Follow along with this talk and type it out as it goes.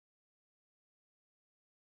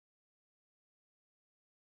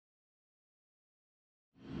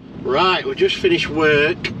Right, we just finished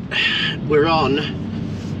work. We're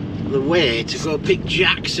on the way to go pick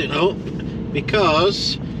Jackson up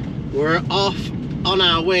because we're off on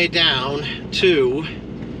our way down to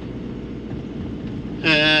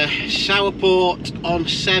Sourport on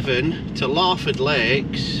 7 to Larford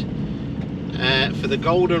Lakes for the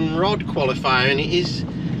Golden Rod Qualifier,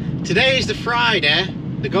 and today is the Friday.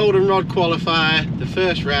 The Golden Rod Qualifier, the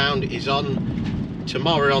first round, is on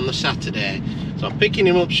tomorrow on the Saturday. So I'm picking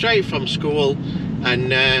him up straight from school, and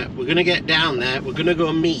we're going to get down there. We're going to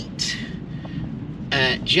go meet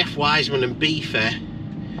Jeff Wiseman and Beefer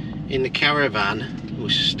in the Caravan,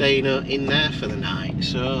 who's staying in there for the night.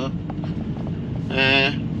 So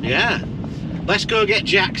yeah, let's go get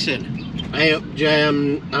Jackson. Hey up,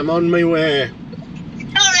 Jam, I'm on my way.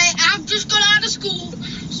 Alright, I've just got out of school,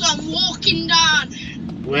 so I'm walking down.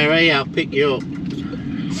 Where are you? I'll pick you up.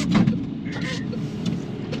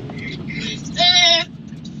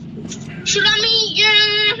 Should I meet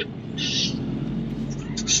you?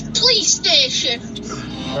 Police station.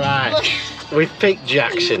 Right, we've picked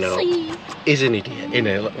Jackson up. He's an idiot, you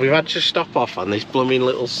know. We've had to stop off on this blooming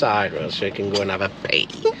little side road so he can go and have a pee,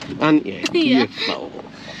 haven't you? Yeah. You fool.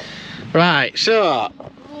 Right, so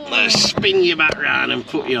let's spin you back round and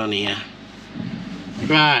put you on here.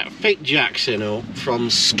 Right, picked Jackson up from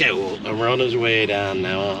school and we're on his way down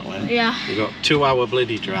now, aren't we? Yeah. We've got a 2-hour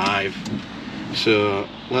bloody drive, so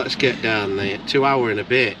let's get down there. 2 hour and a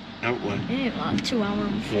bit, haven't we? Yeah, like 2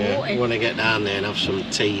 hours and 40. Yeah, we want to get down there and have some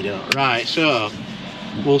tea, don't we? Right, so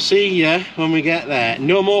we'll see you when we get there.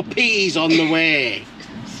 No more peas on the way.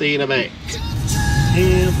 See you in a bit.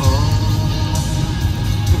 Here, boy.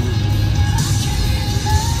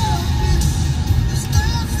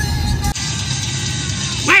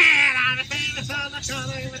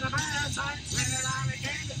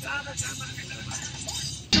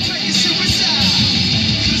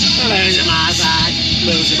 Losing my side,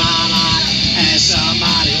 losing my life, and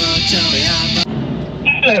somebody will tell me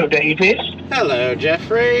I'm... Hello, David. Hello,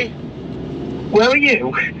 Jeffrey. Where are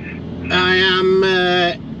you? I am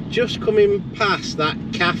just coming past that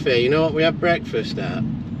cafe. You know what we had breakfast at?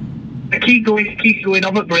 Keep going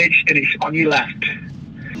on the bridge, and it's on your left.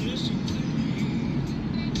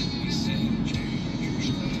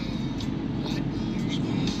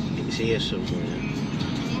 It's here somewhere.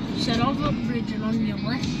 Said over the bridge and on your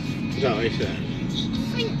left. Is that what he said? I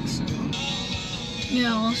think so.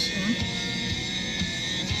 Yeah, I'll see.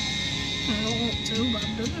 I don't look too bad,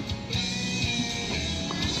 does it?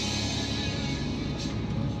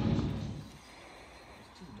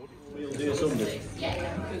 We'll do Sunday.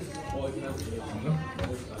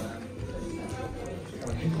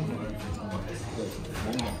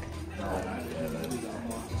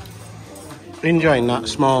 Enjoying that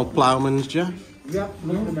small Ploughman's, Jeff? Yeah,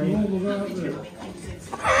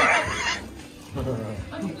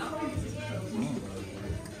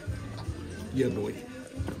 yeah, boy.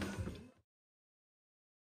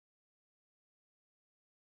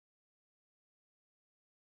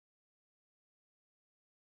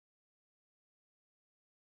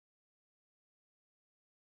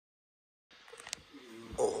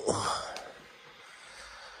 Oh.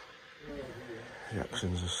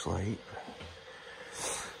 Jackson's asleep.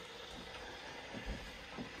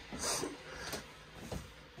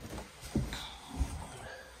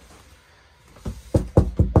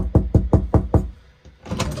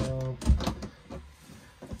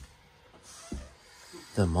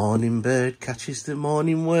 The morning bird catches the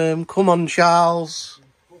morning worm. Come on, Charles.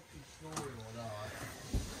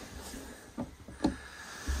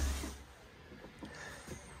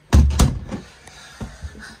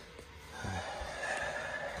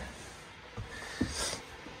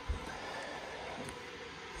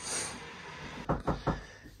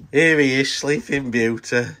 Here he is, Sleeping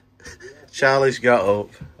Beauty. Charlie's got up.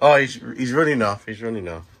 Oh, he's running off. He's running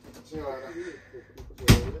off.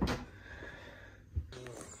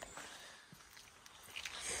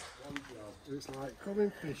 It's like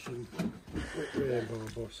coming fishing with Rainbow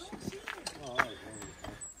Bus.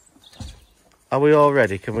 Are we all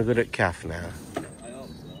ready? Can we go to calf now? I hope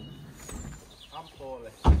so. I'm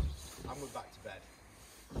poorly. I'm going back to bed.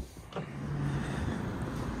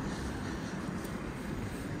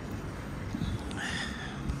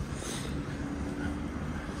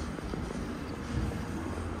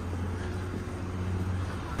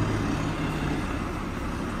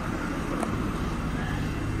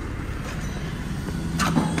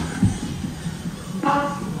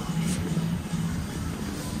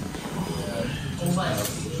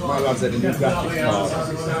 My lads had a new graphics card.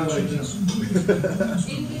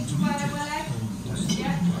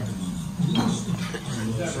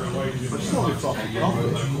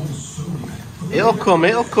 It'll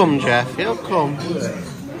come, Jeff, it'll come.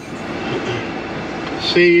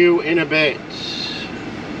 See you in a bit.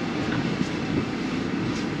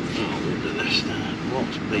 Oh, look at this now.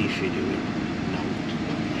 What's Beefy doing?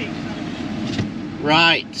 No.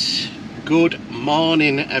 Right, good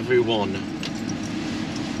morning everyone.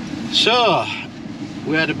 So,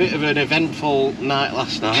 we had a bit of an eventful night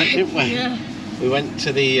last night, didn't we? Yeah. We went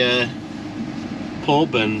to the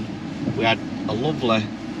pub and we had a lovely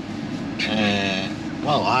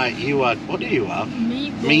you had, what did you have?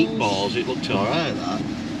 Meatballs. It looked alright, that.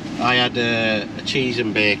 I had a cheese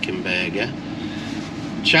and bacon burger.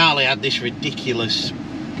 Charlie had this ridiculous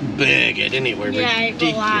burger, didn't it? Yeah, ridiculous. it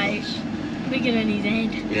was like bigger than his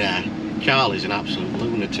head. Yeah, Charlie's an absolute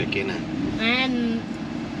lunatic, innit? And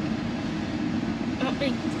what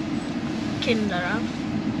did Kinder have?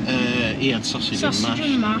 He had sausage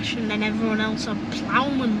and mash, and then everyone else had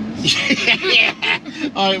Ploughman's. Yeah.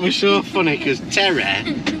 Oh, it was so funny because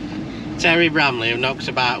Terry Bramley, who knocks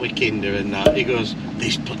about with Kinder and that, he goes,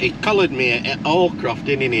 he collared me at Allcroft,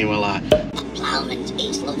 didn't he? We're like, that Ploughman's,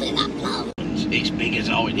 it's lovely, that Ploughman's. It's big as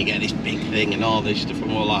all, and you get this big thing and all this stuff,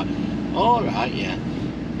 and we're like, alright, yeah,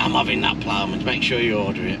 I'm having that Ploughman's, make sure you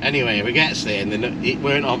order it. Anyway, we get there and it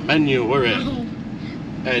weren't on menu, were it? Oh.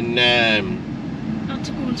 And had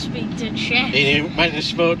to go and speak to the chef. he went and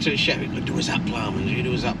spoke to the chef. He goes, do us that Ploughman's, you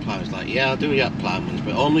do us that Ploughman's. Like, yeah, I'll do you that Ploughman's,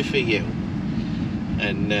 but only for you.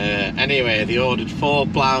 And anyway, they ordered 4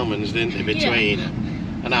 Ploughman's, didn't they, between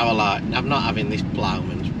them? And I was like, I'm not having this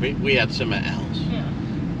Ploughman's. We had something else. Yeah.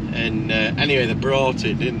 And anyway, they brought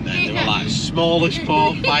it, didn't they? They were like, smallest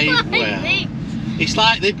pork pie in the world. It's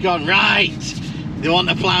like they'd gone, right, they want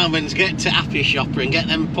the Ploughman's, get to Happy Shopper and get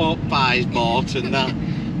them pork pies bought and that.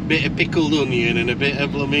 Bit of pickled onion and a bit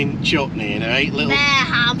of blooming chutney and a 8 little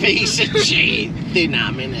piece of cheese. Thin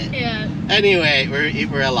ham, innit? Yeah. Anyway, it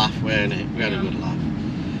were a laugh, weren't it? We had a good laugh.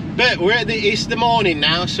 But it's the morning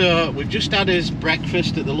now, so we've just had us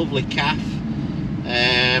breakfast at the lovely cafe.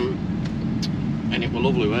 And it was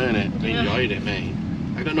lovely, weren't it? We enjoyed it, mate.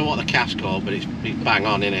 I don't know what the cafe's called, but it's bang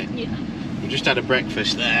on, innit? Yeah. We just had a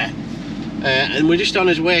breakfast there. And we're just on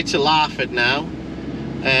his way to Larford now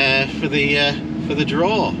for the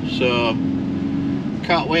draw, so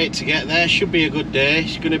can't wait to get there. Should be a good day.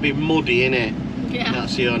 It's going to be muddy, innit? Yeah.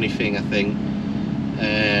 That's the only thing, I think.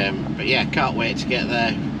 But yeah, can't wait to get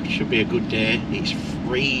there. Should be a good day. It's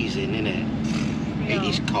freezing, innit? Yeah. It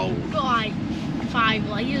is cold. You've got like 5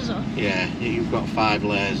 layers on. Yeah, you've got 5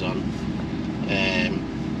 layers on.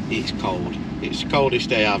 It's cold. It's the coldest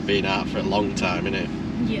day I've been out for a long time, innit?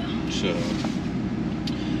 Yeah. So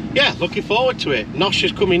yeah, looking forward to it. Nosh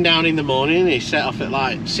is coming down in the morning. He set off at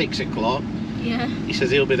like 6 o'clock. Yeah. He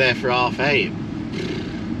says he'll be there for 8:30.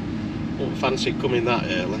 Won't fancy coming that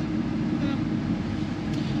early.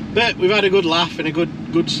 But we've had a good laugh and a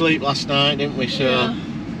good sleep last night, didn't we? So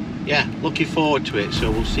yeah, looking forward to it.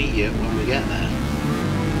 So we'll see you when we get there.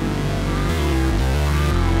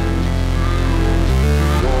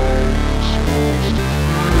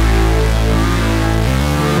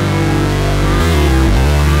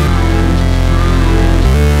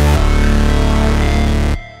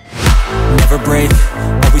 Never break,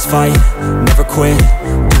 always fight, never quit,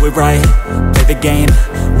 do it right, play the game,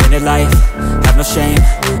 win it life, have no shame,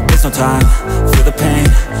 there's no time, feel the pain,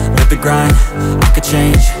 live the grind, I could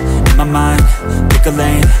change, in my mind, pick a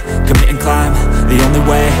lane, commit and climb, the only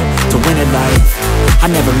way to win it life,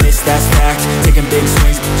 I never miss, that's fact, taking big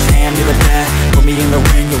swings, put your hand to the bat, put me in the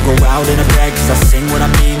ring, you'll go out in a bag, cause I sing what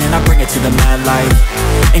I mean and I bring it to the mad light,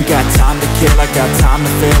 ain't got time to kill, I got time to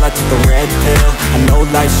feel, I took the red pill, I know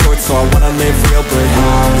life's short so I wanna live real, but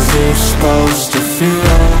how's it supposed to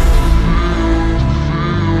feel?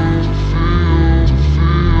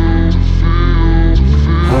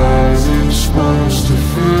 How's it supposed to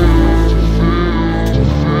feel?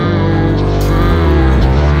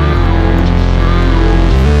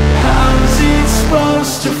 How's it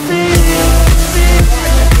supposed to feel?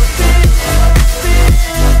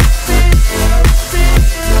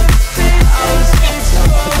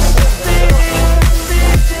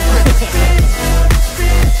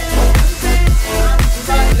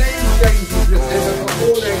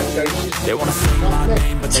 They wanna say my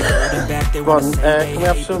name, but they're holding back. They wanna say can we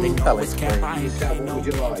have some pellets, please? What would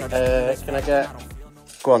you like? Can I get...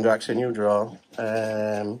 Go on, Jackson, you draw.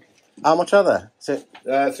 How much are there? Is it...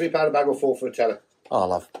 £3 a bag or 4 for a tenner.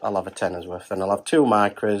 Oh, I'll have a tenner's worth, and I'll have 2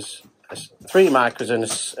 micros, 3 micros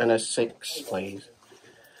and a 6, please.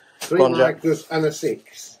 3 micros and a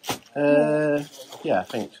 6? Yeah, I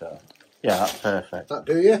think so. Yeah, that's perfect. That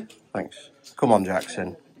do you? Thanks. Come on,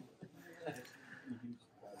 Jackson.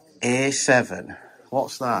 A7.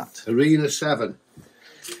 What's that? Arena 7.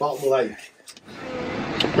 Bottom lake.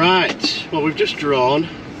 Right, well we've just drawn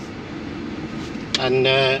and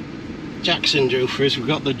Jackson drew for us. We've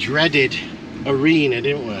got the dreaded Arena,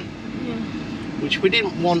 didn't we? Yeah. Which we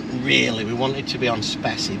didn't want really, we wanted to be on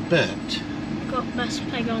Specie, but Got best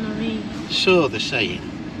peg on Arena. so they're saying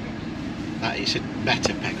that it's a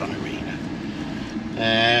better peg on Arena.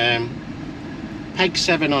 Peg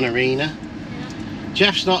 7 on Arena. Yeah.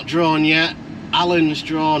 Jeff's not drawn yet. Alan's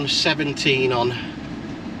drawn 17 on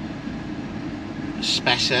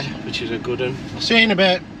Specie, which is a good one. I'll see you in a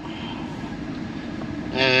bit.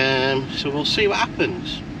 So we'll see what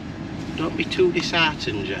happens. Don't be too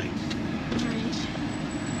disheartened, Jay. Right.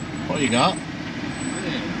 What you got?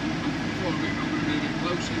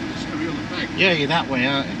 Yeah, you're that way,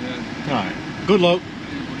 aren't you? Yeah. Alright, good luck.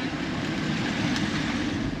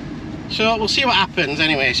 So we'll see what happens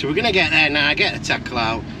anyway. So we're going to get there now, get the tackle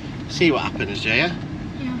out, see what happens, Jay. Yeah.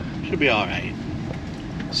 Should be alright.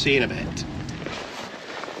 See you in a bit.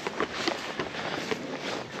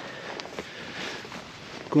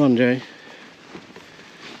 Go on, Jay.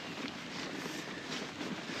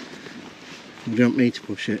 You don't want me to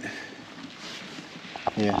push it.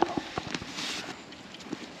 Yeah.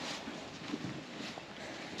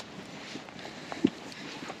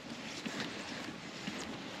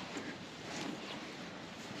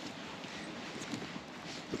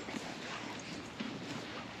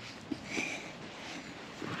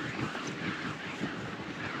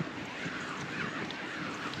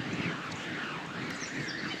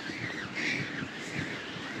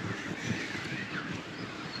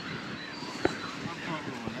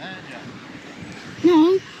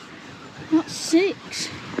 No, that's 6.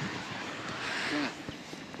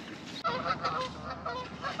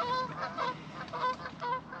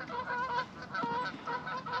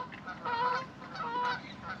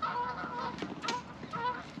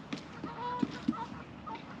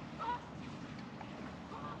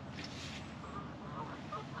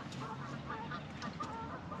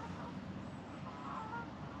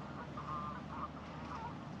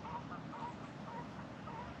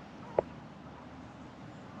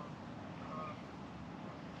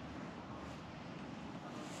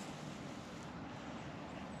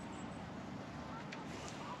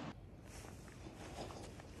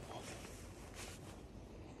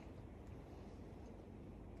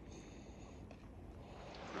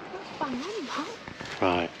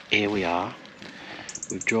 Right, here we are.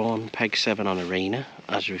 We've drawn peg 7 on Arena,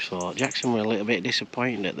 as we thought. Jackson, were a little bit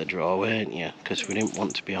disappointed at the draw, weren't you? Because we didn't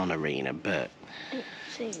want to be on Arena, but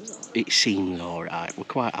it seems alright. We're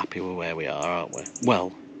quite happy with where we are, aren't we?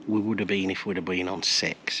 Well, we would have been if we'd have been on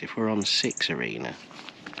 6. If we're on 6 Arena,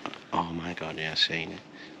 oh my god, yeah, I've seen it.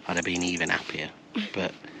 I'd have been even happier.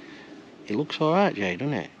 But it looks alright, Jay,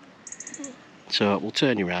 doesn't it? So we'll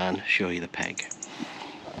turn you around, show you the peg.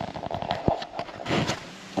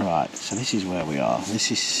 Right, so this is where we are.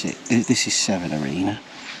 This is 7 Arena.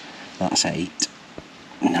 That's 8,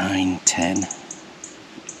 9, 10.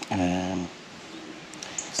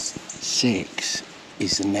 6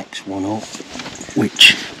 is the next one up,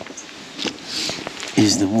 which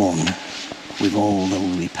is the one with all the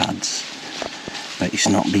lily pads, but it's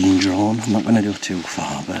not being drawn. I'm not going to go too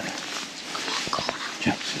far, but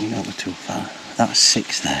Jackson, you don't go too far. That's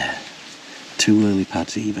 6 there, 2 lily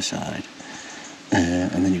pads either side.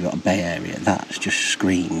 And then you've got a bay area. That just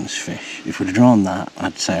screams fish. If we'd have drawn that,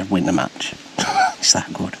 I'd say I'd win the match. It's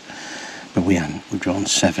that good. But we haven't. We've drawn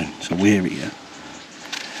 7, so we're here.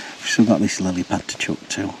 We've still got this lily pad to chuck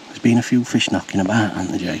to. There's been a few fish knocking about,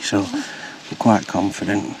 hasn't there, Jay? So we're quite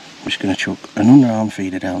confident. We're just going to chuck an underarm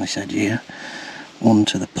feeder down this edge here, 1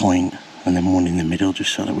 to the point, and then 1 in the middle,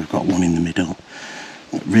 just so that we've got 1 in the middle.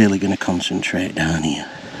 But really going to concentrate down here,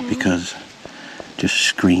 because just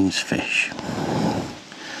screams fish.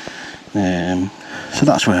 So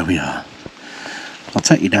that's where we are. I'll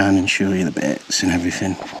take you down and show you the bits and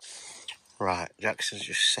everything. Right, Jackson's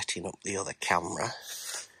just setting up the other camera.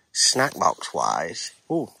 Snack box wise,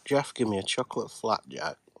 oh, Jeff, give me a chocolate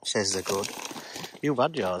flapjack. Says they're good. You've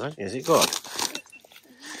had yours, haven't you? Is it good?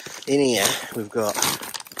 In here we've got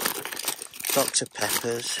Dr.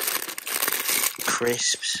 Peppers,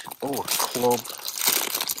 crisps, oh, a club.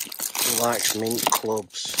 Who likes mint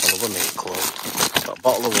clubs? I love a mint club. Got a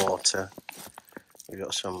bottle of water. We've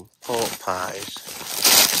got some pork pies.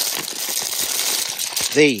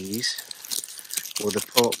 These were the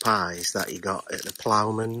pork pies that you got at the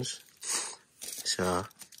Ploughman's. So,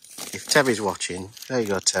 if Terry's watching, there you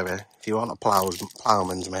go, Terry. If you want a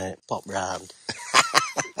Ploughman's, mate, pop round.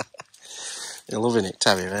 You're loving it,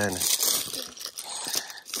 Terry, aren't you?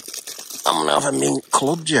 I'm gonna have a mint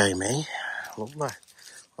club, Jamie. Lovely.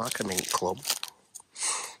 Like a mint club.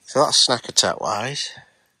 So that's snack attack wise.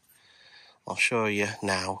 I'll show you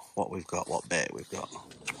now what we've got, what bait we've got.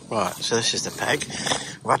 Right, so this is the peg.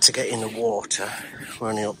 We've had to get in the water.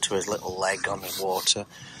 We're only up to his little leg on the water.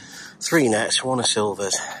 3 nets, 1 of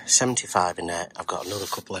silvers, 75 a net. I've got another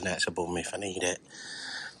couple of nets above me if I need it.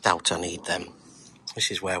 Doubt I need them. This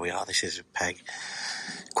is where we are, this is a peg.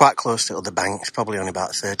 Quite close to the other bank, it's probably only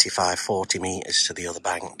about 35-40 metres to the other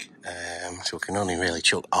bank. So we can only really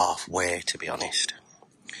chuck halfway, to be honest.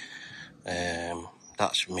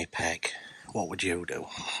 That's me peg. What would you do?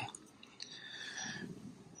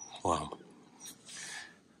 Well,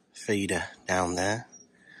 feeder down there,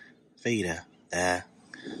 feeder there,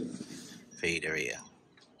 feeder here,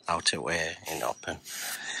 out away in open.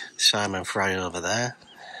 Simon Fry over there.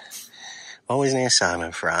 Always near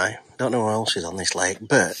Simon Fry. Don't know who else is on this lake,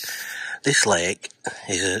 but this lake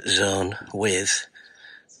is a zone with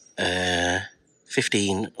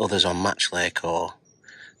 15 others on Match Lake, or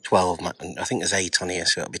 12. I think there's 8 on here,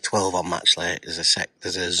 so it'll be 12 on Match Lake. There's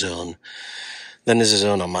a zone. Then there's a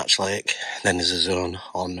zone on Match Lake. Then there's a zone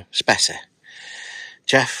on Spessy.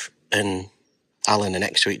 Jeff and Alan are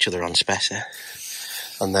next to each other on Spessy.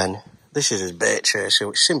 And then this is his bait tray, so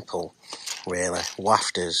it's simple, really.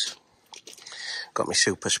 Wafters. Got my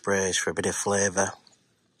super sprays for a bit of flavour.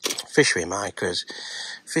 Fishery micros.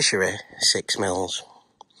 Fishery 6 mils.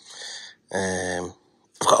 I've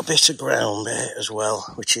got a bit of ground bait as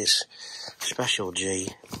well, which is Special G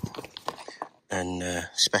and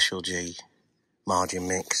Special G margin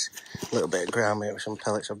mix. A little bit of ground bait with some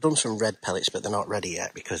pellets. I've done some red pellets, but they're not ready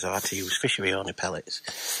yet because I had to use fishery only pellets,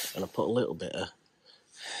 and I put a little bit of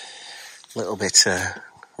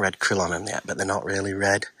red krill on them yet, but they're not really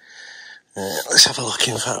red. Let's have a look.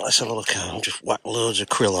 In fact, let's have a look. I'll just whack loads of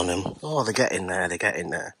krill on them. Oh, they're getting there. They're getting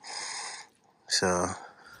there. So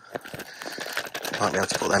might be able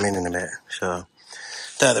to put them in a bit. So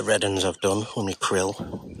they're the red ones I've done on my krill.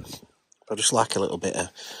 I just like a little bit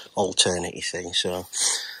of alternate, you see. So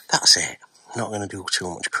that's it. Not going to do too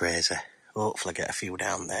much crazy. Hopefully get a few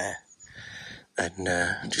down there.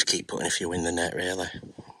 And just keep putting a few in the net, really.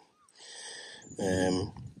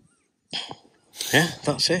 Yeah,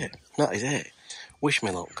 that's it. That is it. Wish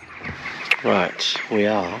me luck. Right, we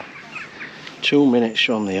are 2 minutes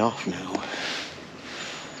from the off now.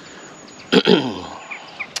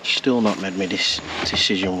 Still not made me this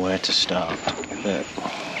decision where to start, but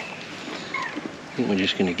I think we're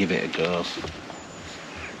just going to give it a go.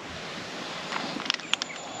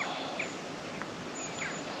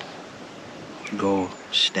 Go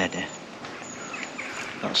steady.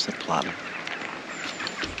 That's the plan.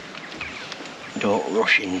 Don't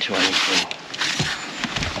rush into anything.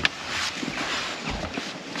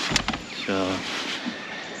 So,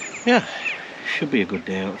 yeah, should be a good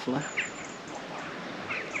day hopefully.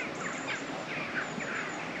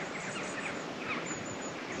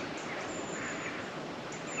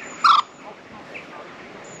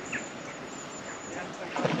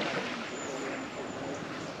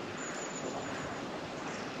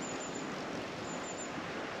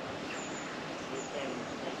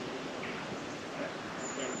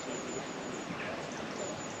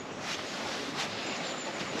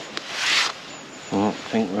 I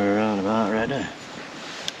think we're around about ready.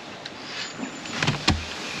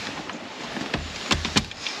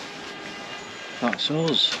 That's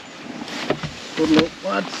us. Good luck,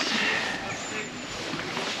 lads.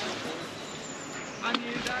 And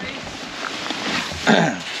you, Dave?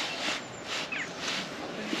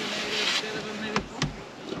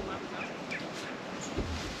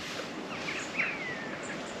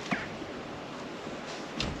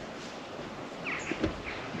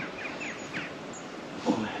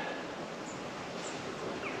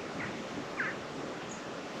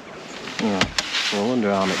 Right, we'll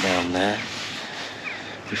underarm it down there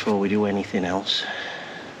before we do anything else.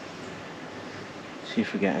 See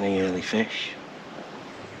if we get any early fish.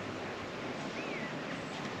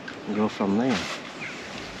 And go from there.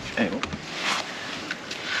 Hey,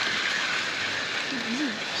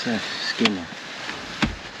 it's a skimmer.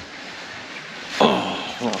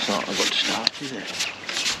 Oh, well, that's not a good start, is it?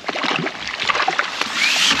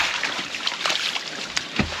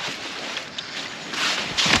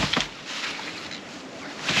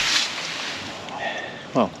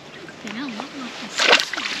 Well,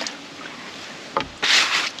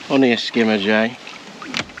 only a skimmer, Jay.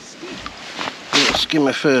 Little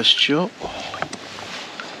skimmer first shot.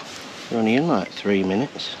 We're only in like 3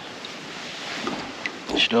 minutes.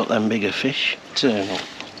 Just hope them bigger fish turn up.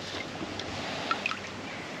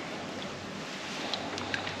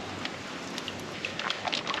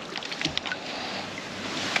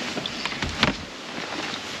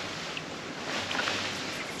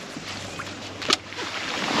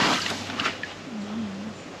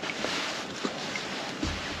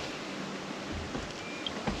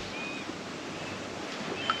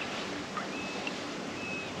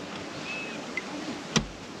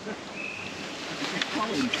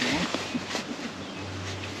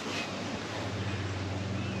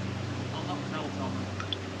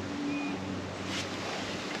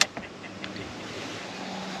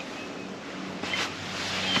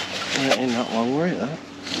 It ain't that long, were it, that?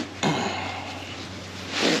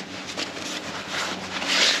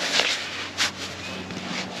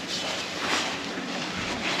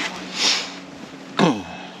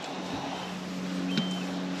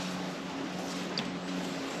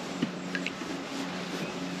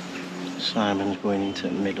 Simon's going into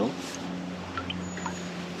the middle.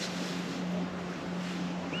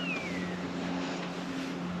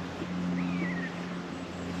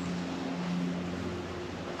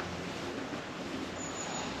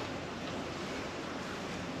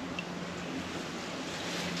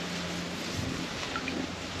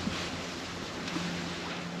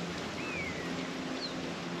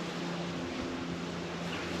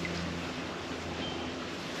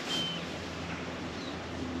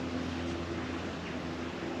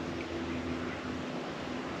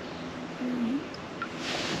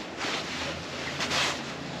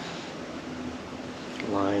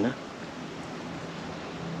 Liner.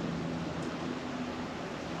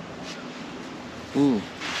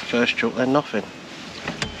 First chuck, then nothing.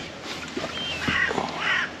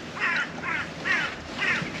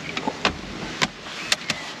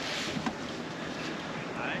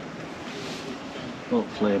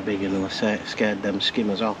 Hopefully a big one will scared them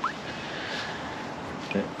skimmers off.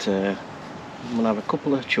 But I'm going to have a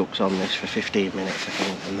couple of chucks on this for 15 minutes I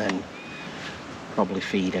think, and then probably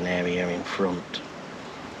feed an area in front.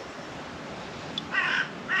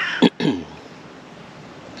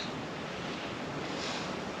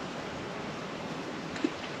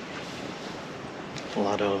 The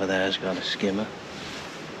lad over there's got a skimmer.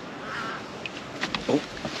 Oh,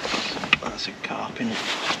 that's a carp in it.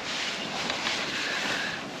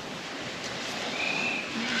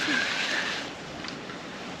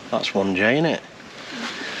 That's 1J in it.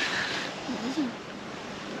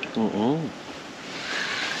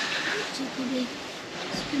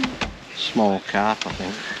 Small carp, I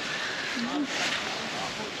think.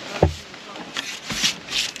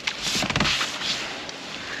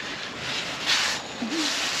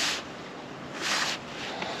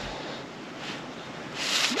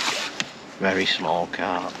 Very small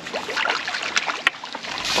carp.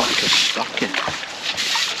 Like a stocky.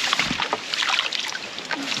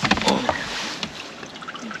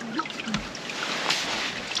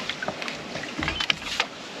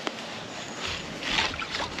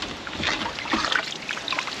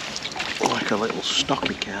 A little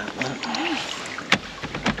stocky carp, that.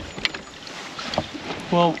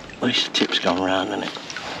 Well, at least the tip's gone round, isn't it?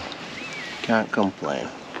 Can't complain.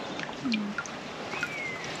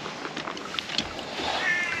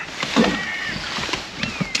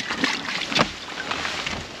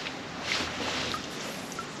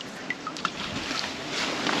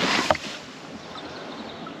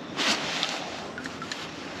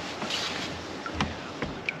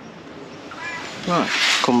 Right,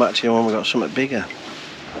 come back to you when we've got something bigger.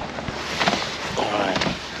 Alright,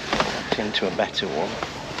 into a better one.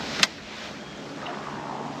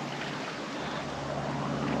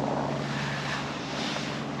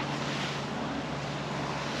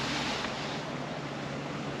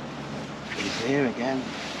 He's here again.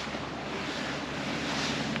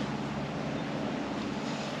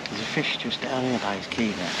 There's a fish just down here by his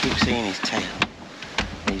keep there. I keep seeing his tail.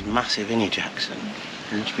 He's massive, isn't he, Jackson?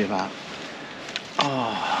 He must be about...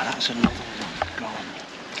 Oh, that's another one gone.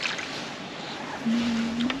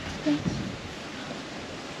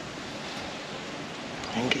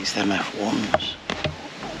 I think it's them F1s.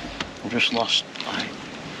 I've just lost like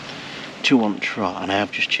 2 on trot and I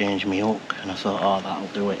have just changed my hook and I thought, oh, that'll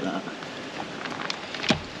do it, that.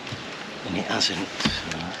 And it hasn't.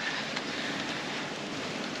 So.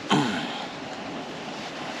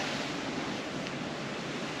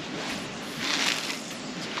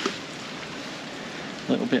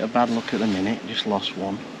 Little bit of bad luck at the minute, just lost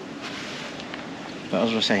one. But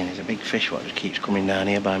as I was saying, there's a big fish what just keeps coming down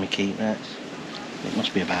here by my keep nets. It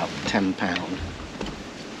must be about £10.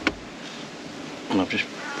 And I've just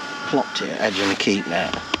plopped it at the edge of my keep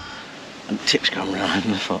net and the tip's gone round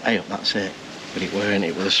and I thought, hey, that's it. But it weren't,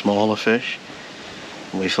 it was a smaller fish.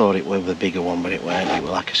 And we thought it was the bigger one, but it weren't, it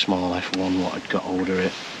was like a small F1 what had got hold of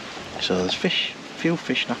it. So there's fish, a few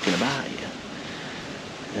fish knocking about here.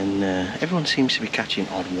 And everyone seems to be catching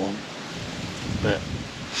odd one, but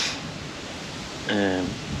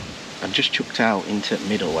I just chucked out into the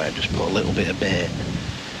middle where I just put a little bit of bait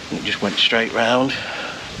and it just went straight round.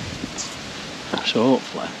 So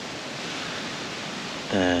hopefully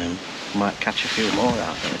might catch a few more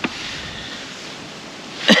out there.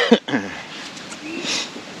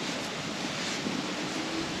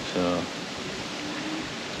 So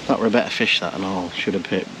that were a better fish that and all. Should have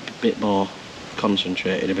bit more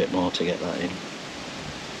concentrated a bit more to get that in.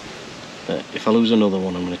 But if I lose another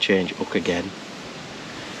one, I'm going to change hook again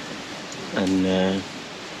and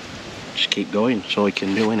just keep going, so I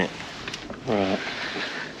can do it. Right,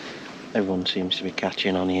 everyone seems to be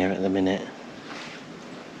catching on here at the minute.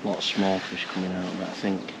 A lot of small fish coming out, but I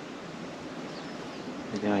think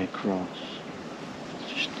the guy across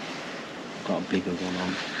just got a bigger one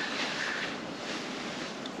on.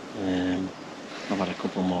 I've had a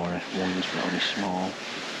couple more F1s, but only small.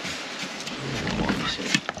 What is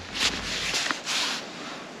it?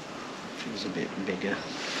 Feels a bit bigger.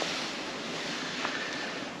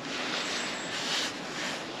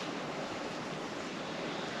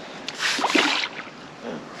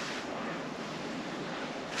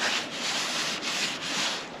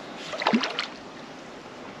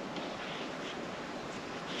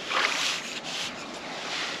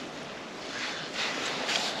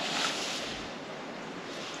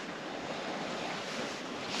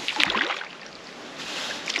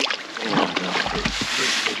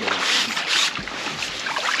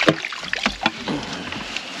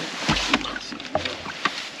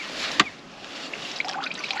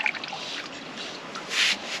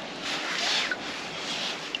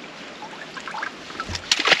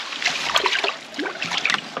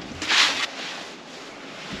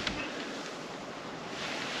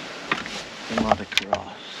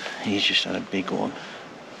 Across. He's just had a big one.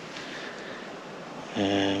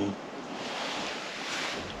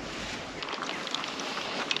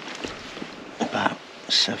 About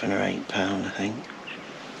 7 or 8 pound, I think.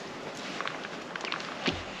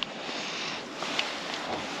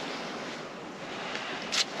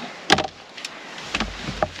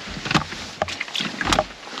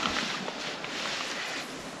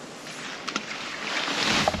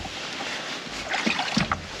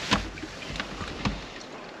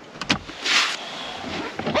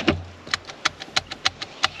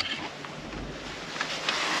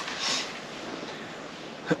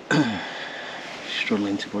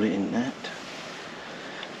 Struggling to put it in net,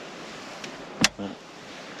 but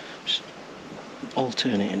just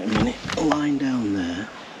alternate in a minute. A line down there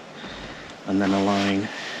and then a line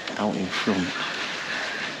out in front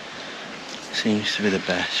seems to be the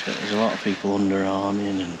best, but there's a lot of people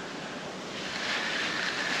underarming and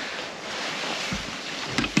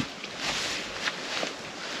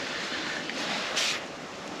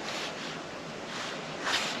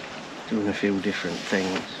doing a few different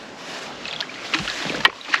things.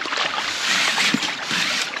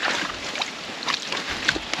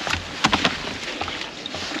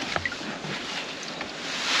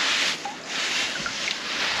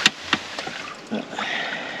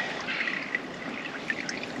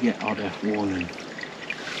 Get odd F1 and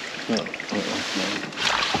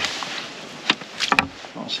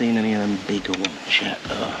not seen any of them bigger ones yet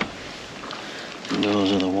though. And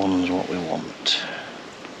those are the ones what we want.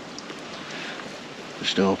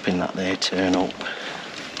 Just hoping that they turn up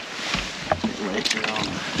a bit later on.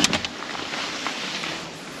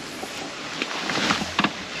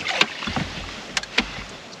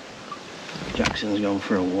 Jackson's gone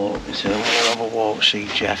for a walk, he said I'm going to have a walk, see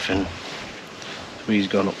Jeff, and he's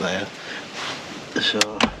gone up there.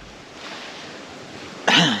 So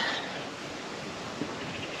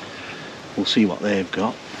we'll see what they've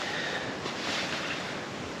got.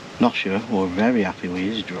 Not sure, we're very happy with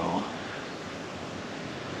his draw.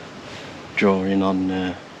 Drawing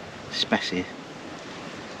on Specie.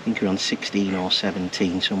 I think we're on 16 or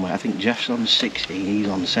 17 somewhere. I think Jeff's on 16, he's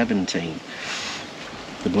on 17.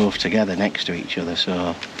 They're both together next to each other,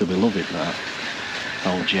 so they'll be loving that.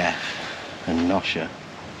 Old Jeff and Nosha.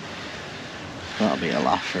 That'll be a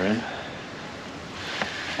laugh for him.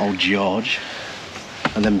 Old George.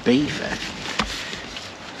 And then Beefy.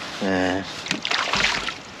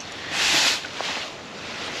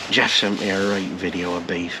 Jeff sent me a right video of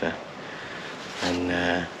Beefy. And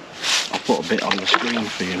I'll put a bit on the screen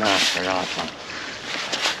for you now, alright,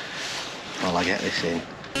 while I get this in.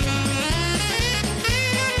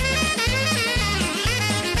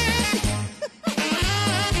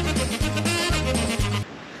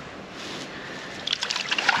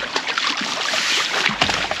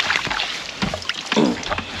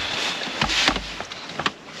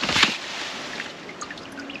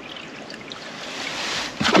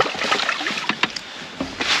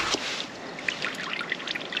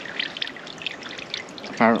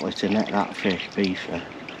 Apparently to net that fish, Beefy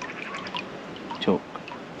took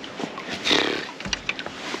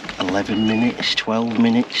 11 minutes, 12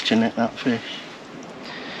 minutes to net that fish.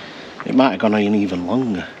 It might have gone on even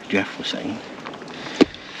longer, Jeff was saying.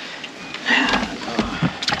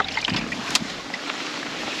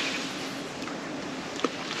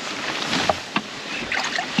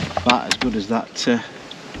 About as good as that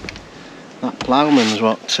That Ploughman's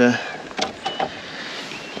what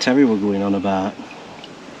Terry were going on about.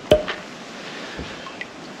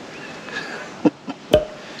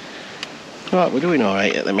 Right, we're doing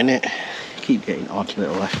alright at the minute. Keep getting odd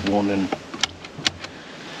little F1 and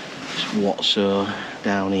just Watso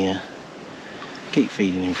down here. Keep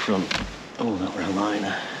feeding in front. Oh, that were a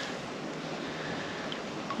liner.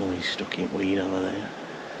 Oh, he's stuck in weed over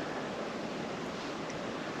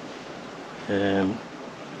there.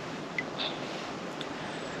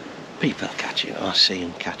 People catching, I see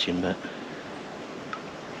them catching, but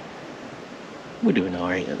we're doing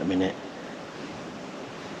alright at the minute.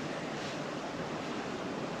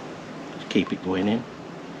 Just keep it going in.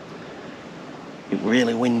 It was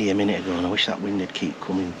really windy a minute ago and I wish that wind would keep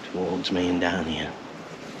coming towards me and down here.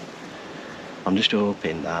 I'm just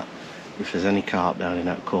hoping that if there's any carp down in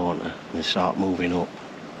that corner, they start moving up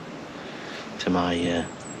to my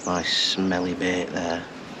my smelly bait there.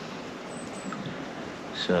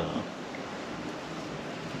 So,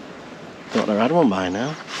 thought I had one by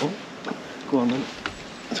now. Oh, go on then.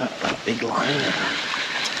 Is that big line?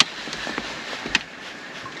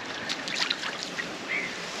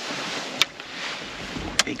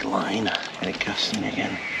 Big line. Get it casting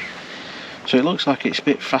again. So it looks like it's a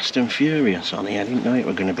bit fast and furious on here. I didn't know it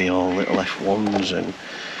were going to be all little F1s and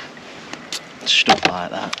stuff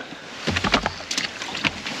like that.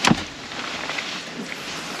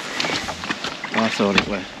 I thought it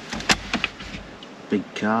was big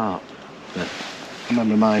carp, but I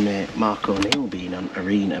remember my mate Mark O'Neill being on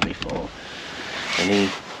Arena before, and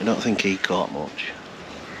I don't think he caught much.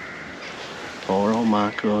 Poor old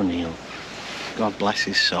Mark O'Neill. God bless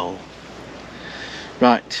his soul.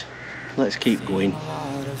 Right, let's keep going.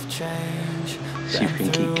 See if we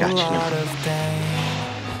can keep catching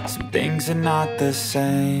them. Some things are not the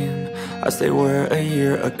same as they were a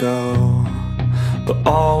year ago, but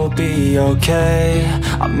all will be okay.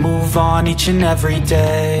 I move on each and every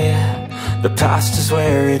day. The past is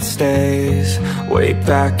where it stays, way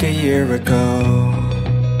back a year ago.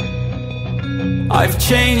 I've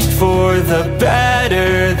changed for the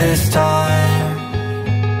better this time.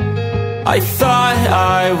 I thought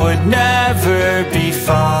I would never be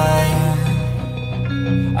fine.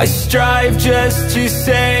 I strive just to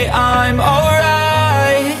say I'm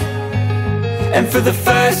alright, and for the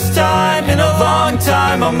first time in a long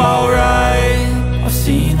time I'm alright. I've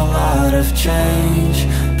seen a lot of change,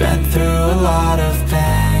 been through a lot of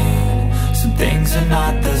pain. Some things are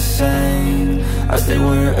not the same as they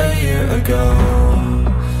were a year ago,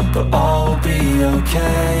 but all will be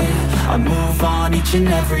okay. I move on each and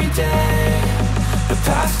every day. The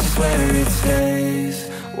past is where it stays,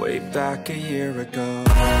 way back a year ago.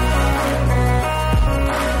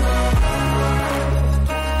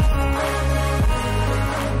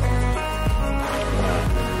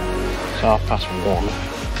 It's 1:30.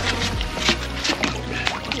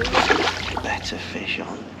 Better fish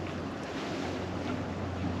on.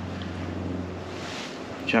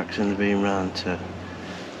 Jackson's been round to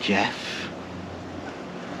Jeff.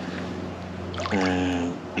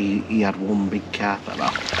 He had one big carp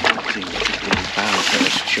about 14 pounds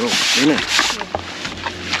first chuck, didn't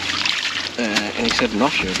he? And he said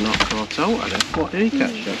Nosher had not caught out at it. What did he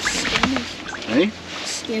catch that for? Eh?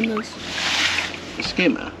 Skimmers. A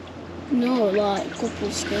skimmer? No, like a couple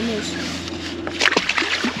of skimmers.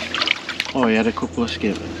 Oh, he had a couple of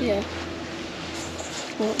skimmers? Yeah.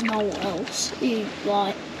 But no one else. He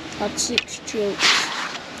like had 6 chucks,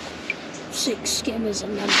 6 skimmers,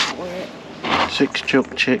 and then that were it. 6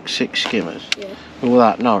 chuck chicks, 6 skimmers? Yeah. And was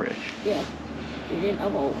that Norwich? Yeah. He didn't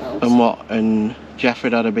have all else. And what? And Jeff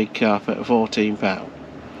had a big carp at £14?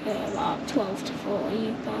 Yeah, like 12 to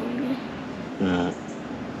 14 pound. Right.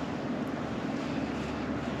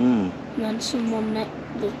 Hmm. And then someone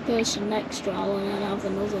the person next to Alan and have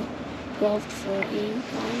another 12 to 14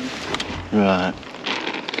 pound. Right.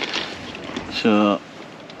 So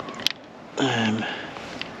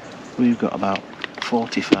we've got about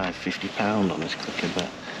 45–50 pound on this clicker, but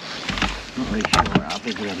not really sure how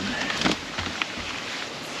big them.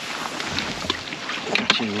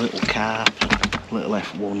 Catching little carp, little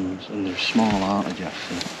F1s, and they're small, aren't they,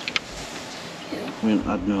 Jackson? Yeah. We haven't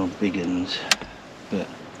had no big uns, but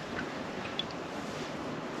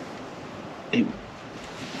it.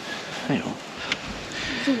 Hang on.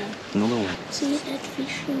 Another one. See that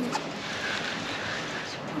fish here?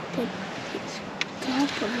 It's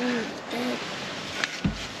carp and it's dead.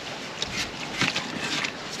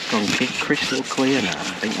 It's gone crystal clear now. I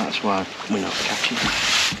think that's why we're not catching it.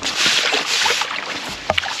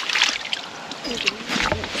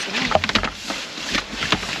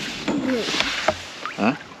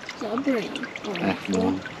 Huh? Is that a brain?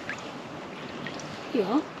 F1.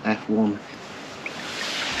 F1.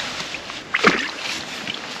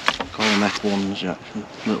 Call them F1s, Jackson.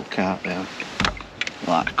 Little carp down.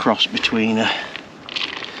 Like a cross between an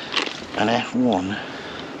F1,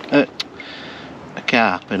 a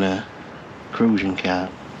carp and a cruising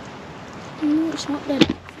carp. No, it's not dead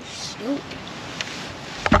fish still.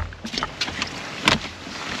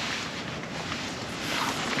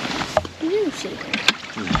 Did you see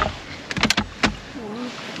that? Wow.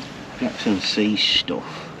 Jackson sees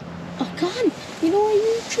stuff. I can. You know where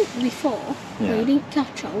you tripped before? Yeah. Where you didn't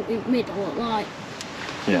catch out in the middle at like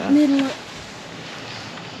Yeah. middle of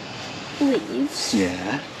leaves.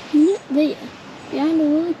 Yeah. Look there. Behind the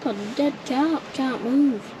lily pad, a dead carp, can't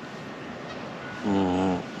move.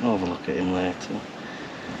 I'll have a look at him later.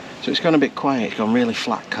 So it's gone a bit quiet, it's gone really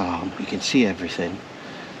flat calm. You can see everything.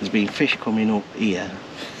 There's been fish coming up here,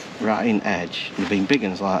 right in edge. There's been big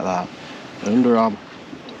ones like that. They're under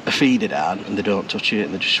a feeder down and they don't touch it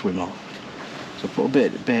and they just swim off. So put a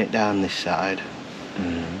bit of bait down this side,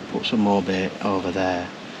 put some more bait over there,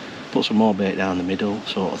 put some more bait down the middle,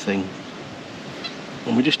 sort of thing.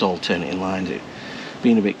 And we just alternating lines. It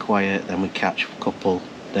being a bit quiet, then we catch a couple,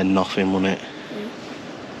 then nothing, wouldn't it?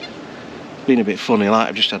 It's been a bit funny, like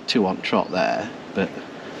I've just had 2 on trot there, but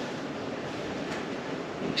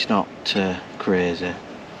it's not crazy.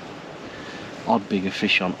 Odd bigger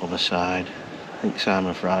fish on other side. I think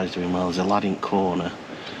Simon Fry's doing well. There's a lad in corner,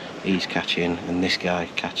 he's catching, and this guy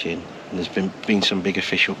catching. And there's been some bigger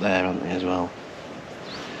fish up there, haven't there, as well.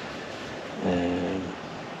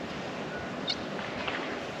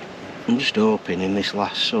 I'm just hoping in this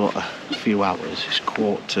last sort of few hours, it's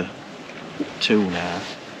 1:45 now.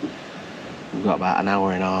 We've got about an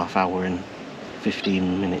hour and a half, hour and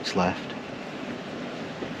 15 minutes left.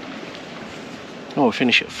 Oh, we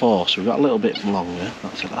finish at 4, so we've got a little bit longer.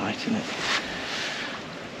 That's alright, isn't it?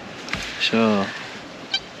 So, I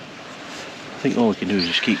think all we can do is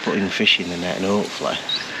just keep putting fish in the net and hopefully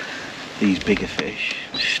these bigger fish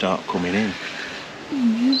start coming in.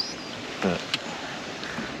 But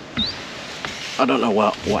I don't know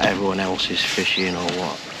what everyone else is fishing or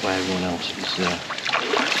what everyone else is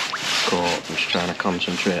caught. I'm just trying to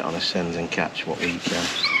concentrate on a sends and catch what we can.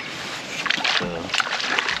 So,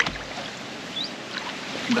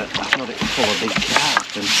 but I thought it was full of big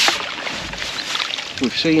carp, and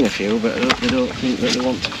we've seen a few, but they don't think that they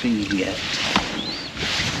want to feed yet.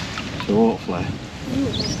 So hopefully. They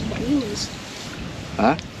look like boilies.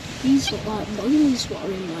 Huh? These look like boilies what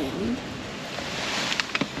are in my hand.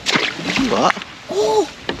 What? Oh!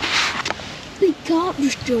 Big carp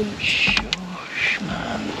just jumped. Shush,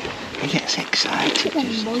 man. He gets excited. Look at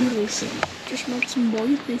them boilies. Just made some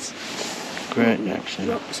boilies. Great, Jackson.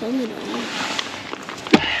 Rock solid, aren't they?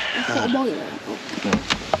 I've got a boiler. No.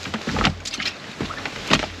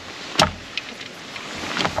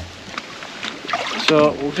 So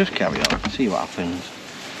we'll just carry on, see what happens.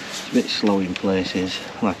 It's a bit slow in places,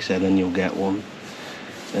 like I said, and you'll get one.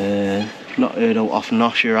 Not heard off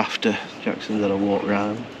Nosher after Jackson's had a walk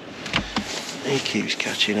round. He keeps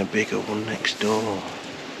catching a bigger one next door.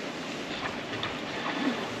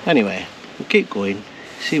 Anyway, we'll keep going,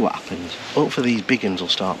 see what happens. Hopefully these big ones will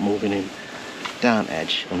start moving in down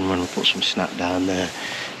edge, and when we put some snap down there,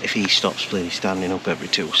 if he stops bloody standing up every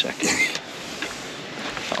 2 seconds.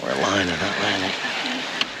 That were a liner, that wasn't it?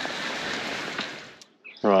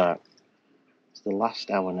 Right, it's the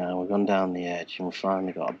last hour now. We've gone down the edge and we've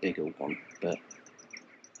finally got a bigger one, but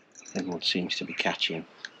everyone seems to be catching.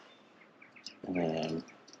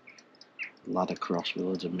 Ladder cross with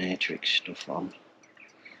loads of matrix stuff on.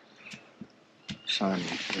 Simon,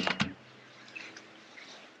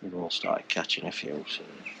 we've all started catching a few, so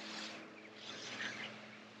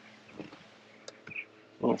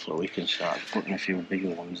hopefully we can start putting a few bigger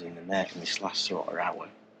ones in the net in this last sort of hour.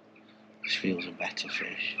 This feels a better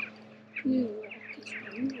fish. You look like it's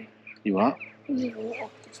moving. You what? You look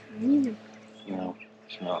like it's moving. No,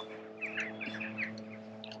 it's not.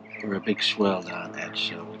 We're a big swirl down edge,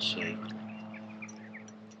 so we'll see.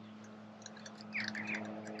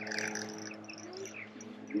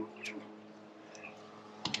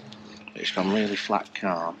 It's gone really flat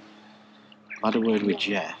calm. I had a word with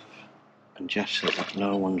Jeff, and Jeff said that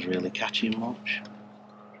no one's really catching much.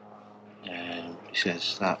 He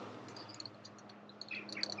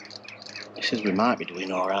says we might be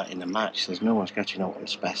doing alright in the match. He says no one's catching out on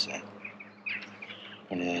Spessa.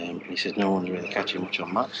 He says no one's really catching much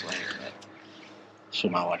on match lately.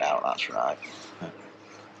 Somehow I doubt that's right.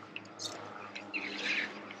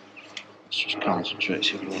 Let's just concentrate,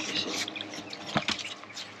 see if we can miss it.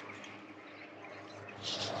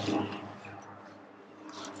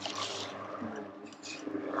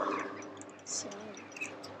 So,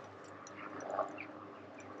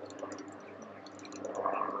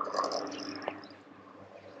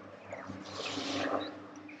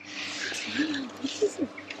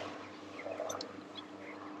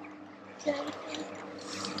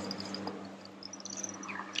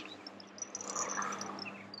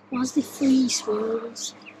 Why's the 3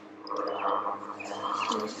 swirls?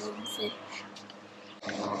 There's one fish.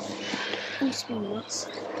 Must be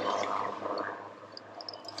massive.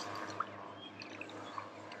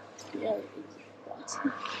 Yeah, it is.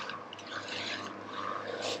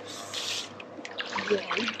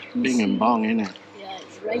 Yeah, Bing and bong, isn't it? yeah,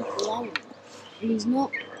 it's right long. And he's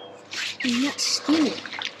not skinny.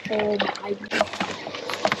 Oh my god.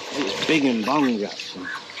 It's big and bong, Jackson.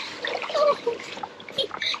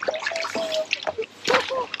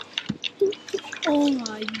 Oh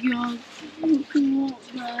my god. Look what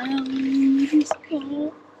the hell you just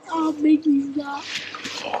got. How big is that?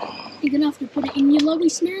 You're gonna have to put it in your lobby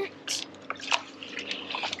snacks.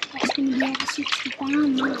 That's gonna be over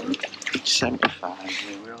 £60 now. It's 75,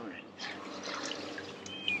 we're already.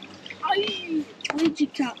 Aye, where'd you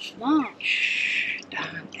catch that? Shh,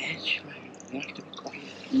 down edge, mate. You have to be quiet.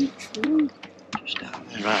 Which one? Just down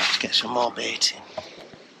there. Right, let's get some more bait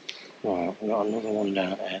in. Right, we've got another one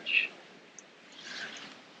down edge.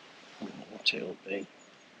 I don't know what it'll be.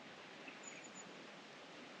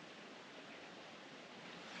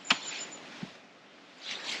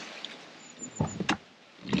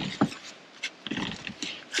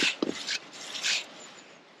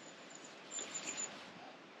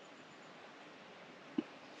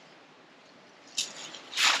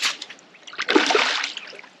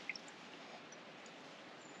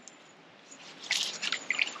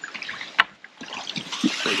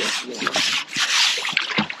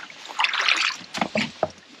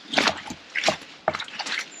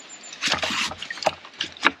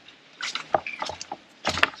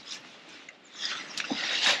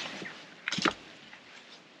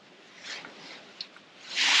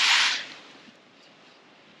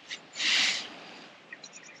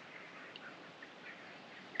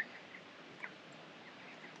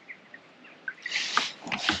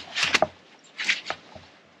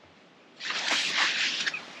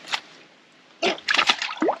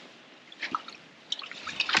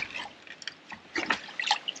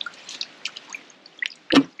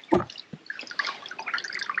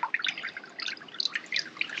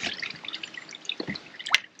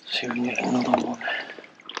 See if we can get another one.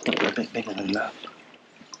 A little bit bigger than that.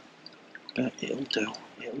 But it'll do,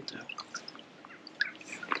 it'll do.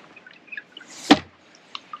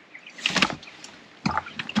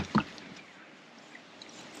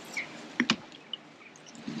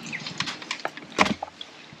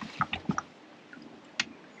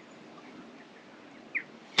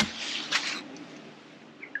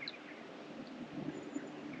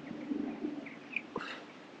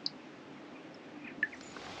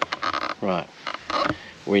 Right,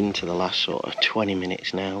 we're into the last sort of 20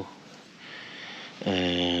 minutes now,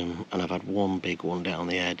 and I've had one big one down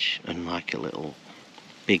the edge and like a little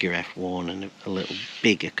bigger F1 and a little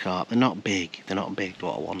bigger carp. They're not big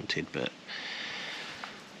what I wanted, but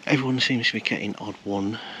everyone seems to be getting odd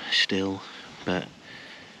one still. But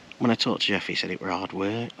when I talked to Jeff, he said it were hard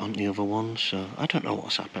work on the other ones, so I don't know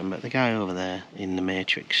what's happened. But the guy over there in the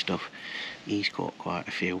Matrix stuff, he's caught quite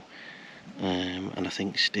a few. And I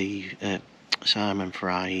think Simon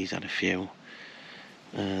Fry, he's had a few.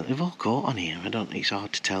 They've all caught on here. It's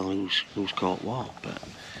hard to tell who's caught what, but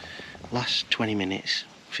last 20 minutes,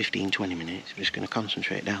 15-20 minutes, I'm just going to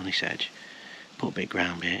concentrate down this edge, put a bit of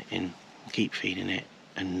ground bait in, keep feeding it,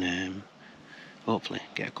 and hopefully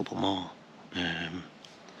get a couple more.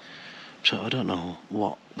 So I don't know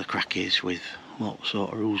what the crack is with what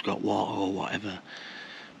sort of who's got what or whatever,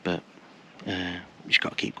 but just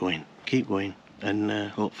got to keep going, and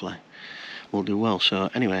hopefully we'll do well. So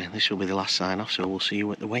anyway, this will be the last sign off, so we'll see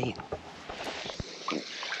you at the weigh-in.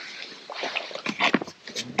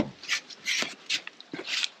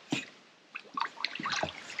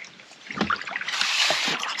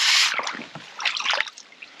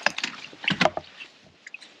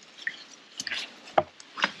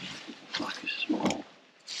 Like a small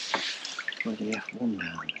bloody F1 down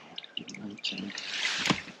there.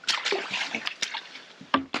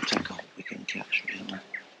 Take all we can catch, really.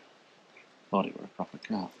 Thought it were a proper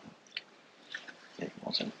carp. It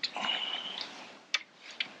wasn't.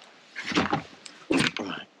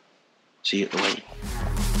 Right. See you at the weigh-in.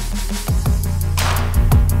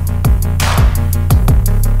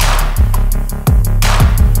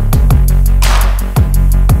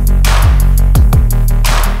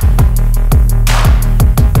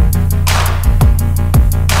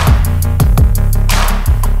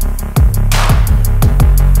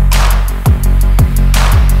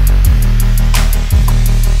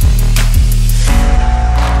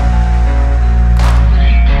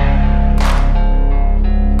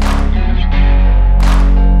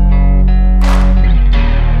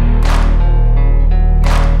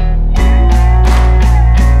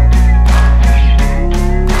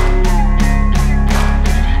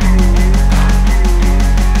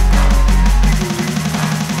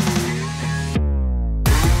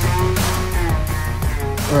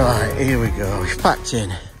 go, we've packed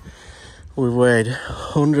in. We've weighed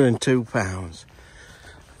 102 pounds.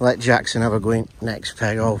 Let Jackson have a go in next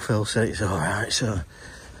peg. Oh, Phil said it's alright, so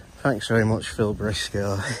thanks very much, Phil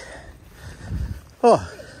Briscoe.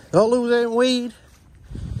 Oh, don't lose any weed.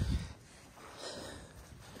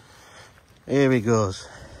 Here he goes.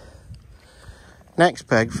 Next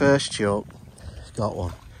peg, first choke. Got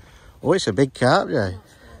one. Oh, it's a big carp, yeah.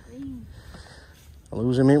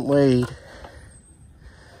 Lose him in weed.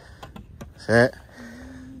 That's it.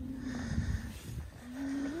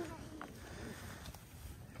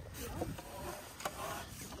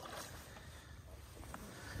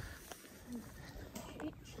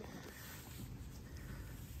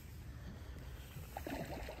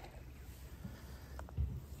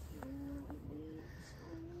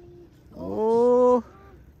 Oh.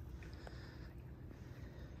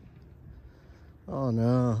 Oh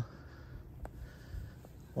no.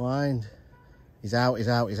 Wind. He's out, he's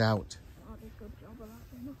out, he's out.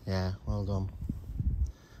 Yeah, well done.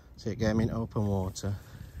 So get him in open water.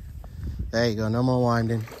 There you go, no more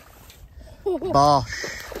winding. Bosh.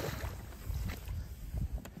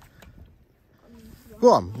 Go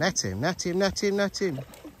on, net him, net him, net him, net him.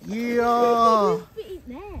 Yeah.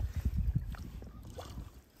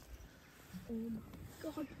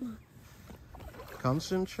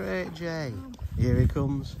 Concentrate, Jay. Here he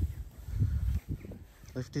comes.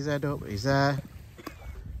 Lift his head up. He's there.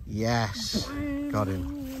 Yes. Got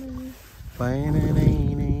him.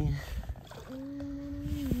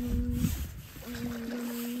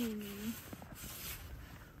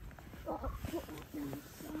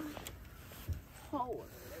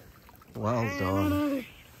 Well done.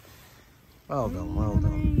 Well done, well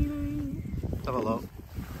done. Have a look.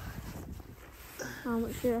 How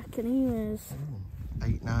much do you reckon he is?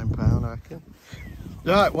 £8–9, I reckon.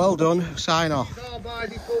 Right, well done. Sign off. Car by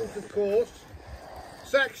default, of course.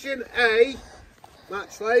 Section A,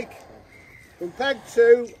 Match Lake, from peg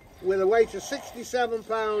 2 with a weight of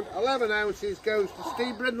 £67, 11 ounces, goes to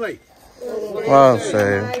Steve Brindley. Well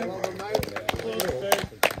seen.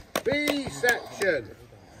 B section,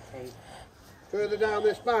 further down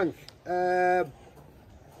this bank,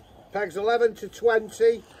 pegs 11 to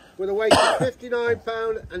 20 with a weight of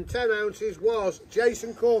 £59 and 10 ounces was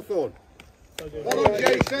Jason Cawthorne. Well done,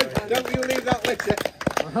 Jason. Don't you leave that litter.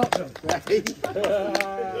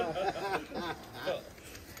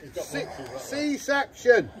 C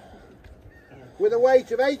section with a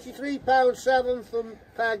weight of £83.7 from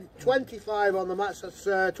peg 25 on the mats. That's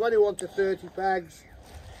 21 to 30 pegs.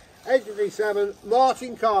 83.7.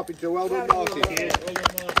 Martin Carpenter. Well done, Martin.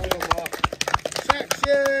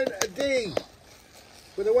 Section D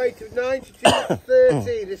with a weight of 92 to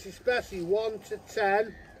 30. This is Spessy 1 to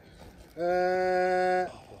 10.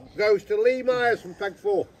 Goes to Lee Myers from peg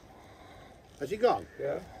 4. Has he gone?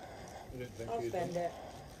 Yeah. I'll spend it.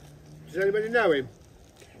 Does anybody know him?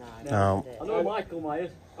 No. I know Michael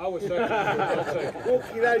Myers. I was second. Look,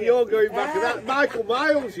 you know, you're going back to that. Michael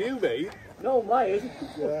Miles, you mean? No, Myers.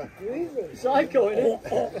 Yeah. Psycho,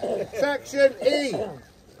 innit? Section E.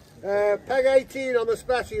 Peg 18 on the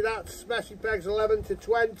Spessy. That's Spessy pegs 11 to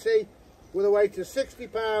 20 with a weight of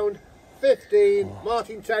 £60, 15.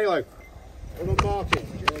 Martin Taylor. Well done, Martin.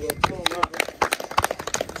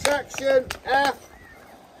 Section F.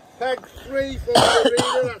 Peg 3 for the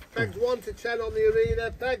arena. That's pegs 1 to 10 on the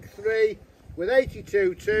arena. Peg 3 with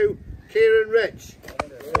 82.2. Kieran Rich.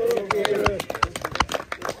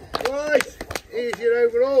 Right. Here's your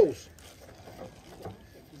overalls.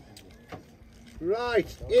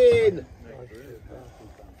 Right. In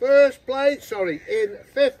fifth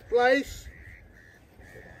place.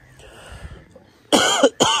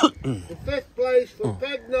 The fifth place for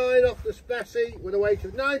peg 9 off the Spessy with a weight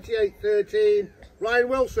of 98.13, Ryan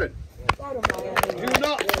Wilson. Do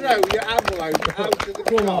not throw your envelope out of the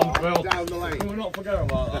car down the lane. We'll not forget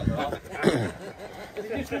about that. Does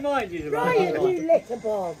it just remind you? Ryan, you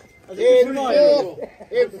litterbug.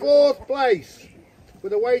 In fourth place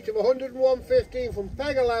with a weight of 101.15 from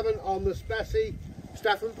peg 11 on the Spessy,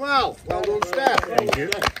 Stefan Powell. Well done, Steph. Thank you.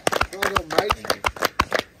 Well done, mate.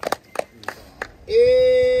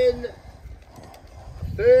 In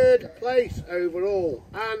third place overall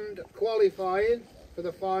and qualifying for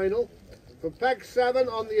the final from peg 7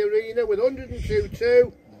 on the arena with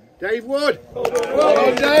 102.2, Dave Wood. Well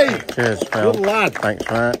done, Dave. Cheers, Phil. Good lad. Thanks,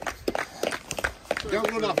 mate.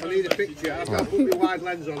 Don't run off, I need a picture. I've got to put my wide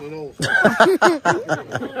lens on and all.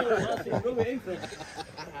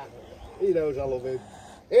 He knows I love him.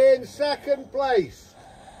 In second place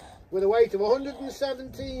with a weight of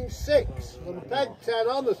 117.6 from peg 10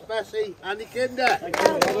 on the Spessy, Andy Kinder.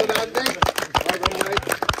 Well done, Andy. Well done, mate.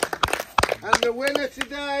 And the winner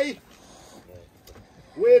today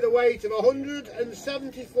with a weight of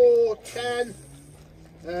 174.10.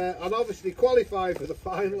 And obviously qualified for the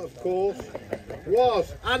final, of course,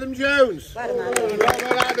 was Adam Jones. Well done,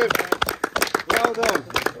 Adam. Well done.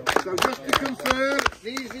 So just to confirm,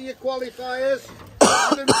 these are your qualifiers: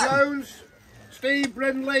 Adam Jones, Steve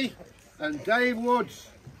Brindley, and Dave Woods.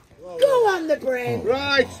 Go on the brain.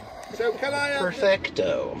 Right. So can I have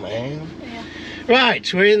Perfecto, man. Yeah. Right,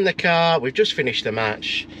 so we're in the car. We've just finished the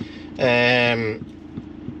match. Do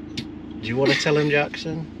you want to tell him,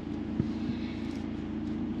 Jackson?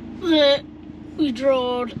 We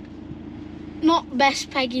drawed not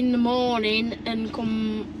best peg in the morning and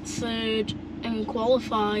come third and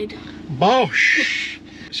qualified. Bosh!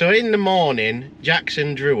 So in the morning,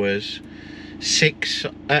 Jackson drew us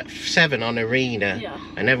 7 on arena, yeah.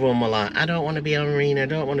 And everyone were like, I don't want to be on arena, I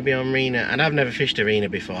don't want to be on arena. And I've never fished arena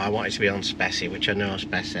before. I wanted to be on Specie, which I know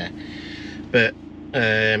Specie. But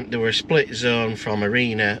there were a split zone from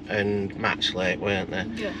arena and match lake, weren't there?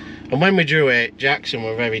 Yeah. And when we drew it, Jackson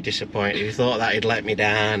were very disappointed. He thought that he'd let me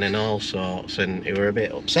down and all sorts, and he were a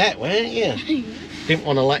bit upset, weren't you? Didn't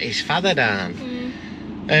want to let his father down.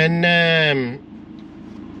 And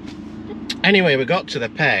anyway, we got to the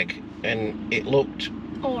peg, and it looked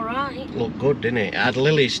alright. Looked good, didn't it? It had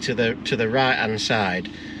lilies to the right hand side,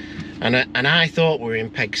 and I thought we were in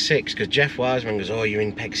peg 6 because Jeff Wiseman goes, "Oh, you're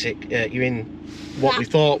in peg 6. You're in what we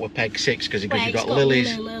thought were peg 6 because you've got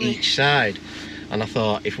lilies each side." And I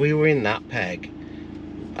thought if we were in that peg,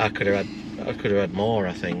 I could have had more,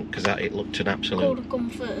 I think, because it looked an absolute. Could have come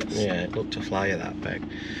first. Yeah, it looked a flyer, that peg.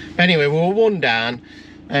 But anyway, we were 1 down,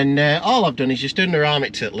 and all I've done is just done the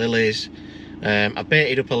armit to lilies. I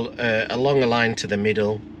baited up along a line to the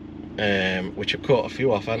middle, which I've caught a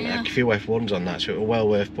few off, haven't I? A few F1s on that, so it was well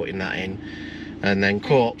worth putting that in. And then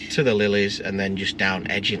caught to the lilies, and then just down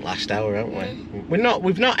edging last hour, haven't we?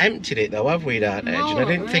 We've not emptied it though, have we? That edge, and I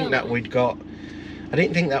didn't think that we'd got. I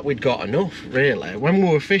didn't think that we'd got enough, really. When we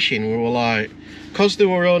were fishing, we were like, because they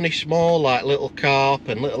were only small, like little carp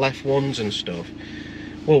and little F1s and stuff.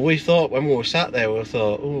 Well, we thought when we were sat there, we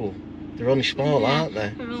thought, oh, they're only small, aren't they?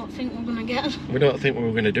 I don't think we're gonna get them. We don't think we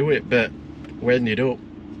were going to do it, but we ended up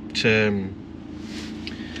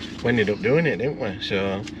doing it, didn't we?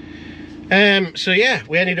 So yeah,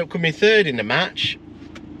 we ended up coming 3rd in the match,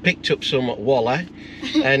 picked up some Wally,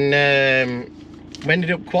 and we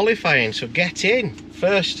ended up qualifying. So get in,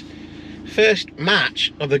 first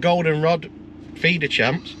match of the Golden Rod Feeder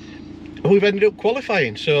Champs, we've ended up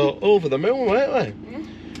qualifying. So over the moon, weren't we? Yeah.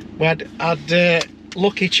 We had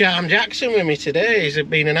Lucky Charm Jackson with me today. He's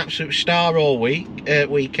been an absolute star all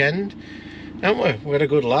weekend, haven't we? We had a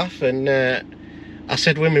good laugh, and I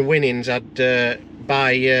said with my winnings I'd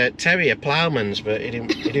buy Terry a Ploughman's, but he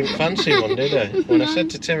didn't fancy one, did he? When I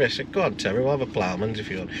said to Terry, I said, "Go on, Terry, we'll have a Ploughman's if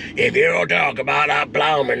you want." "If you talk about that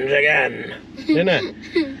Ploughman's again," didn't it?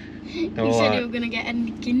 You said you were going to get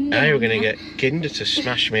any Kinder. You were going to get Kinder to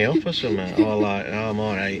smash me up or something. Or like, "Oh, I'm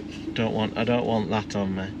alright, I don't want that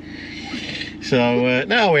on me." So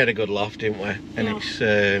no, we had a good laugh, didn't we? And it's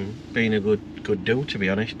been a good do, to be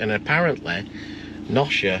honest. And apparently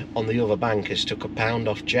Nosha on the other bank has took £1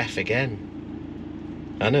 off Jeff again,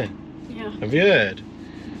 hasn't he? Yeah. Have you heard?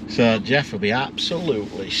 So Jeff will be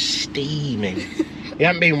absolutely steaming. He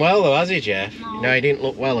hasn't been well though, has he, Jeff? No, he didn't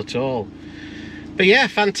look well at all. But yeah,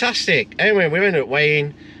 fantastic. Anyway, we ended up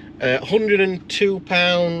weighing 102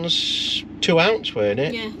 pounds 2 ounce, weren't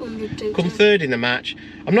it? Yeah, 102. Come 3rd in the match.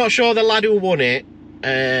 I'm not sure the lad who won it.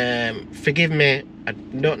 Forgive me, I'm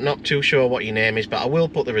not too sure what your name is, but I will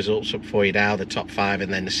put the results up for you now, the top 5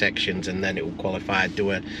 and then the sections, and then it will qualify.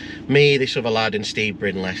 Me, this other lad, and Steve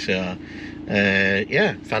Brindley. So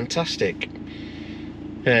yeah, fantastic.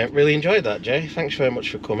 Really enjoyed that, Jay. Thanks very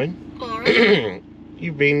much for coming. Alright.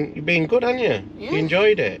 You've been good, haven't you? Yeah. You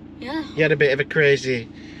enjoyed it? Yeah. You had a bit of a crazy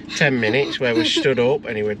 10 minutes where we stood up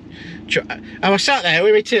and he would. I was sat there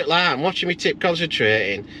with my tip line, watching my tip,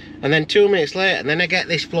 concentrating, and then 2 minutes later, and then I get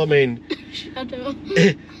this plumbing shadow.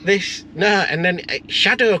 And then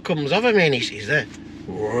shadow comes over me, and he's there,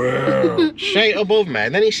 straight above me,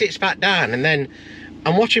 and then he sits back down, and then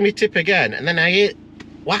I'm watching my tip again, and then I hear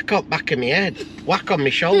whack up back of my head, whack on my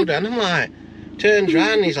shoulder, and I'm like, turns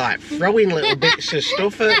round, and he's like throwing little bits of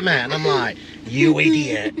stuff at me, and I'm like, "You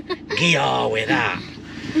idiot, get on with that."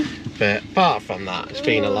 But apart from that, it's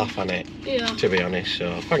been a laugh on it, to be honest.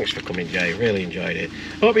 So thanks for coming, Jay. Really enjoyed it.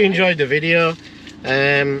 Hope you enjoyed the video.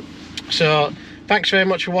 So thanks very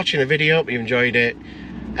much for watching the video. Hope you enjoyed it.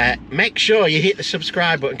 Make sure you hit the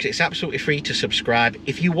subscribe button because it's absolutely free to subscribe.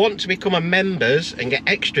 If you want to become a members and get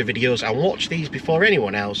extra videos and watch these before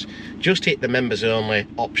anyone else, just hit the members only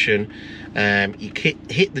option. You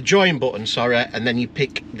hit the join button, sorry, and then you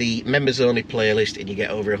pick the members only playlist and you get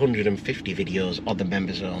over 150 videos on the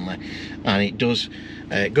members only, and it does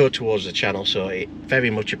go towards the channel, so it very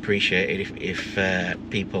much appreciated if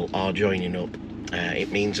people are joining up.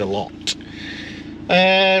 It means a lot.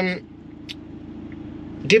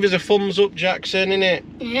 Give us a thumbs up, Jackson, innit?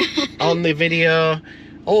 Yeah. On the video,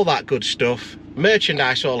 all that good stuff.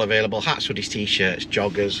 Merchandise all available, hats, hoodies, t-shirts,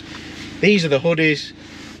 joggers. These are the hoodies.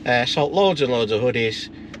 Sold loads and loads of hoodies.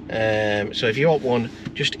 So if you want one,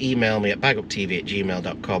 just email me at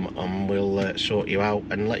baguptv@gmail.com and we'll sort you out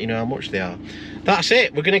and let you know how much they are. That's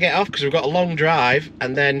it. We're going to get off because we've got a long drive,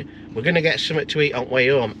 and then we're going to get something to eat on the way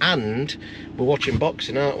home, and we're watching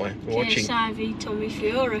boxing, aren't we? We're watching KSI Tommy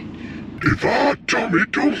Fury. If our Tommy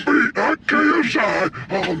don't beat that KSI,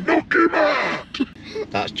 I'll knock him out.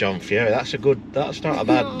 That's John Fury. That's not a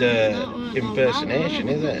bad impersonation,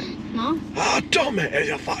 is it? No. Our Tommy is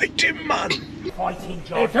a fighting man. Fighting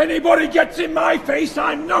John. If anybody gets in my face,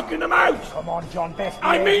 I'm knocking them out. Come on, John. Best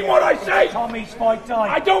I mean what I say. Tommy's fight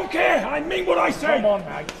time. I don't care. I mean what I say. Come on,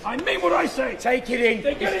 mate. I mean what I say. Take it in.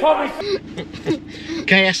 It's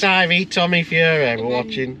KSI v Tommy Fury. We're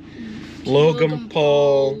watching Logan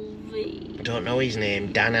Paul. I don't know his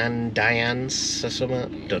name. Diance or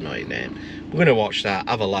something. Don't know his name. We're going to watch that.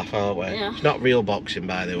 Have a laugh, aren't we? Yeah. It's not real boxing,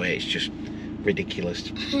 by the way. It's just ridiculous.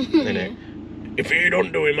 Isn't it? If you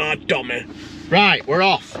don't do him, our Tommy. Right, we're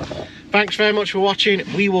off. Thanks very much for watching.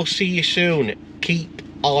 We will see you soon. Keep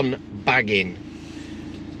on bagging.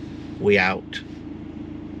 We out.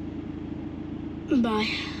 Bye.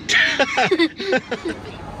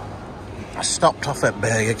 I stopped off at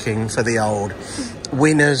Burger King for the old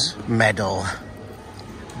winner's medal.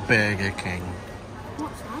 Burger King.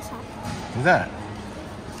 What's that? Is that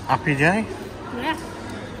Happy J? Yeah.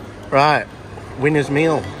 Right, winner's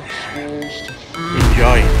meal.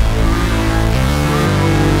 Enjoy.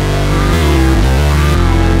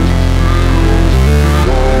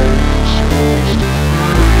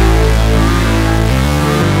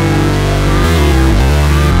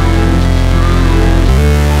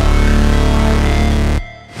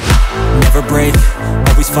 Never break,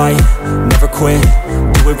 always fight, never quit,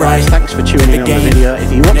 do it right. Thanks for tuning in on the video.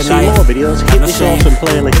 If you want to see more videos, hit this awesome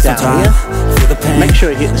playlist down here. Make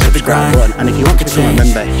sure you hit the subscribe button, and if you want to become a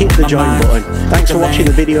member, hit the join button. Thanks for watching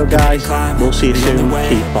the video, guys. We'll see you soon.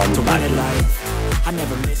 Keep on bagging.